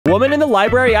Woman in the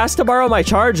library asked to borrow my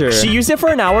charger. She used it for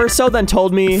an hour or so, then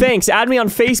told me, thanks, add me on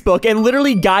Facebook, and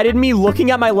literally guided me looking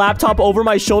at my laptop over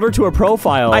my shoulder to her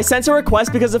profile. I sent a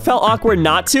request because it felt awkward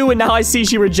not to, and now I see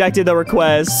she rejected the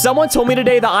request. Someone told me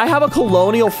today that I have a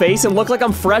colonial face and look like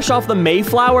I'm fresh off the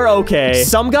Mayflower. Okay.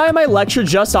 Some guy in my lecture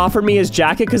just offered me his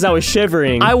jacket because I was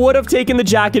shivering. I would have taken the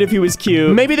jacket if he was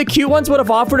cute. Maybe the cute ones would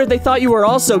have offered it. They thought you were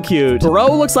also cute.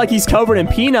 Bro looks like he's covered in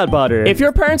peanut butter. If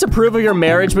your parents approve of your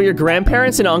marriage, but your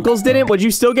grandparents and uncles didn't, would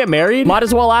you still get married? Might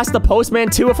as well ask the postman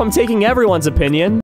too if I'm taking everyone's opinion.